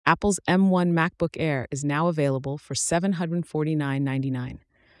Apple's M1 MacBook Air is now available for $749.99.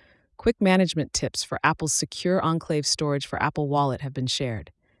 Quick management tips for Apple's Secure Enclave storage for Apple Wallet have been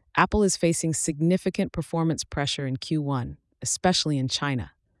shared. Apple is facing significant performance pressure in Q1, especially in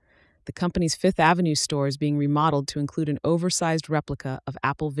China. The company's Fifth Avenue store is being remodeled to include an oversized replica of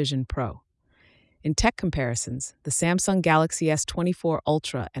Apple Vision Pro. In tech comparisons, the Samsung Galaxy S24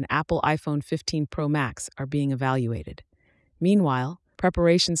 Ultra and Apple iPhone 15 Pro Max are being evaluated. Meanwhile,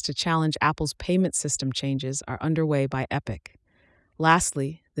 preparations to challenge Apple's payment system changes are underway by Epic.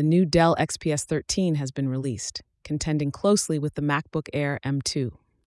 Lastly, the new Dell XPS 13 has been released, contending closely with the MacBook Air M2.